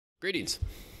Greetings.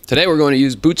 Today we're going to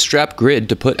use Bootstrap Grid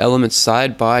to put elements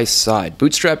side by side.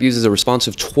 Bootstrap uses a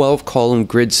responsive 12-column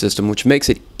grid system, which makes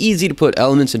it easy to put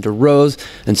elements into rows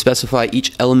and specify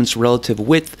each element's relative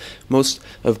width. Most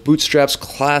of Bootstrap's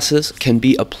classes can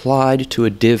be applied to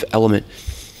a div element.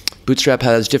 Bootstrap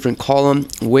has different column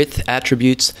width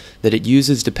attributes that it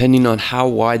uses depending on how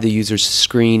wide the user's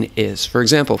screen is. For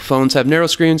example, phones have narrow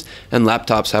screens and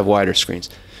laptops have wider screens.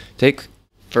 Take,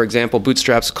 for example,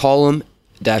 Bootstrap's column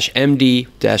 -md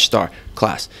 -star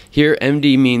class. Here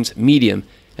MD means medium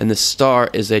and the star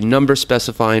is a number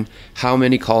specifying how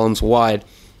many columns wide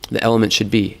the element should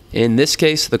be. In this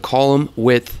case, the column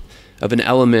width of an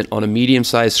element on a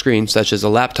medium-sized screen such as a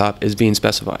laptop is being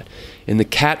specified. In the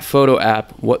cat photo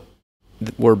app, what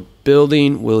we're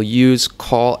building will use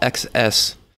call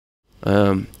XS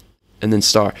and then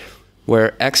star,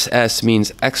 where XS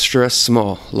means extra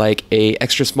small, like a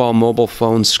extra small mobile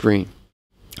phone screen.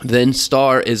 Then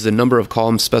star is the number of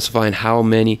columns specifying how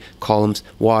many columns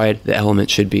wide the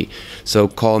element should be. So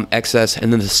column XS,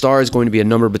 and then the star is going to be a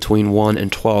number between 1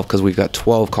 and 12 because we've got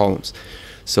 12 columns.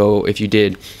 So if you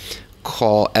did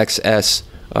call XS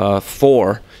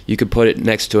 4, you could put it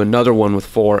next to another one with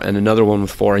 4 and another one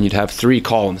with 4, and you'd have 3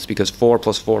 columns because 4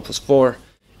 plus 4 plus 4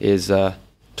 is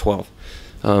 12.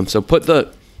 So put the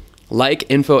like,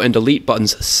 info, and delete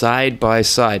buttons side by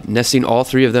side, nesting all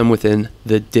 3 of them within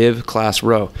the div class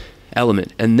row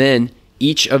element, and then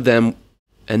each of them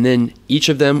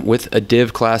with a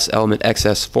div class element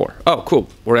XS4. Oh, cool.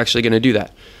 We're actually going to do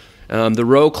that. The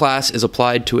row class is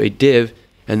applied to a div,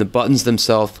 and the buttons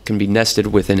themselves can be nested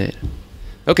within it.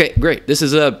 Okay, great. This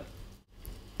is a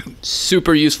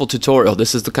super useful tutorial.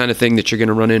 This is the kind of thing that you're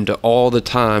going to run into all the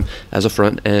time as a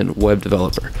front-end web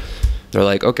developer.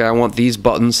 They're like, okay, I want these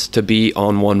buttons to be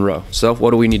on one row. So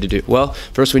what do we need to do? Well,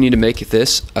 first we need to make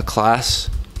this a class.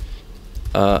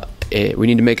 We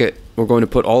need to make it, we're going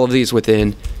to put all of these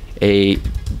within a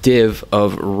div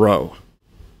of row.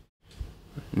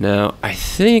 Now, I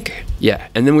think, yeah,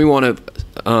 and then we want to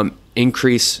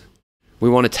we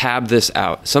want to tab this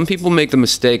out. Some people make the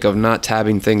mistake of not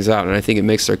tabbing things out, and I think it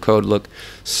makes their code look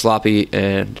sloppy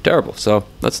and terrible. So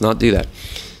let's not do that.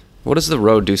 What does the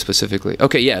row do specifically?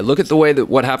 Okay, yeah, look at the way that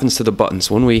what happens to the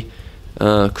buttons. When we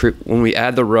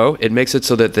add the row, it makes it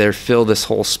so that they fill this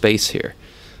whole space here.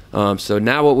 So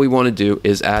now what we want to do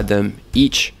is add them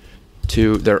each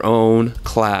to their own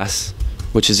class,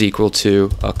 which is equal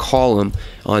to a column.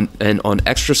 And on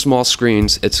extra small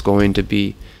screens, it's going to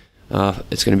be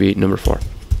number 4.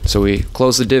 So we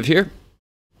close the div here,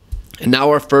 and now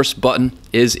our first button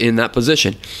is in that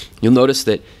position. You'll notice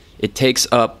that it takes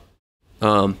up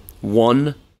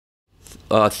 1/3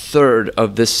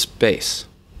 of this space.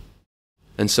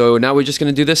 And so now we're just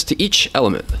going to do this to each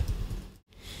element.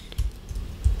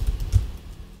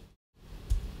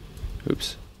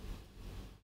 Oops.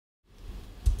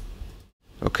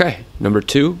 Okay, number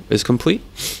 2 is complete.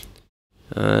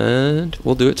 And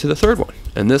we'll do it to the third one.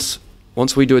 And this,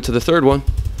 once we do it to the third one,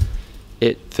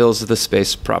 it fills the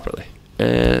space properly.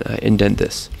 And I indent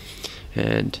this.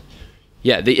 And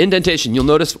yeah, the indentation, you'll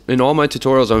notice in all my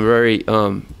tutorials I'm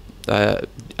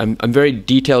very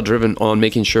detail driven on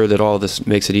making sure that all of this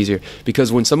makes it easier,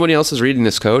 because when somebody else is reading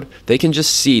this code, they can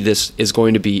just see this is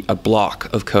going to be a block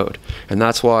of code, and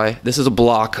that's why this is a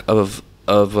block of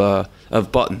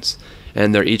buttons,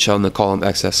 and they're each on the column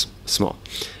XS small.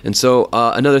 And so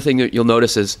another thing that you'll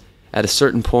notice is at a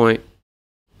certain point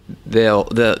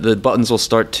the buttons will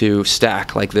start to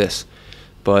stack like this.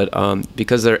 But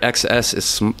because their XS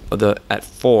is at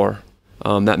 4,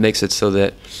 that makes it so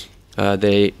that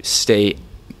they stay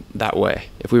that way.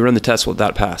 If we run the test, well,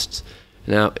 that passed.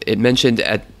 Now, it mentioned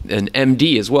at an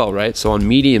MD as well, right? So on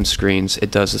medium screens,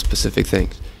 it does a specific thing.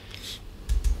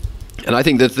 And I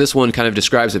think that this one kind of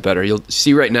describes it better. You'll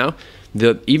see right now,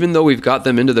 even though we've got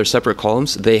them into their separate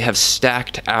columns, they have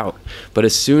stacked out. But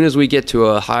as soon as we get to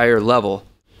a higher level,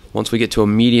 once we get to a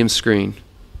medium screen,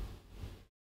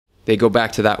 they go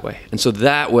back to that way. And so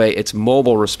that way it's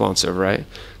mobile responsive, right?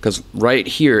 Because right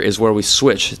here is where we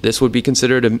switch. This would be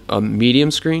considered a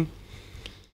medium screen,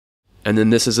 and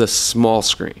then this is a small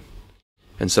screen.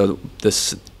 And so the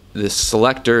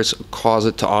selectors cause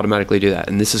it to automatically do that,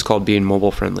 and this is called being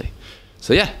mobile friendly.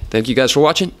 So yeah, thank you guys for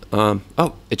watching.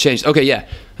 Oh, it changed. Okay, yeah,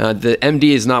 the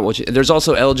MD is not what there's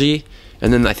also LG,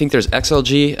 and then I think there's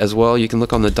XLG as well. You can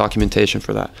look on the documentation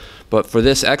for that. But for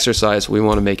this exercise, we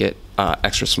want to make it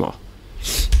extra small.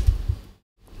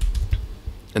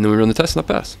 And then we run the test and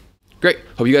that pass. Great.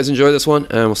 Hope you guys enjoy this one,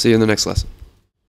 and we'll see you in the next lesson.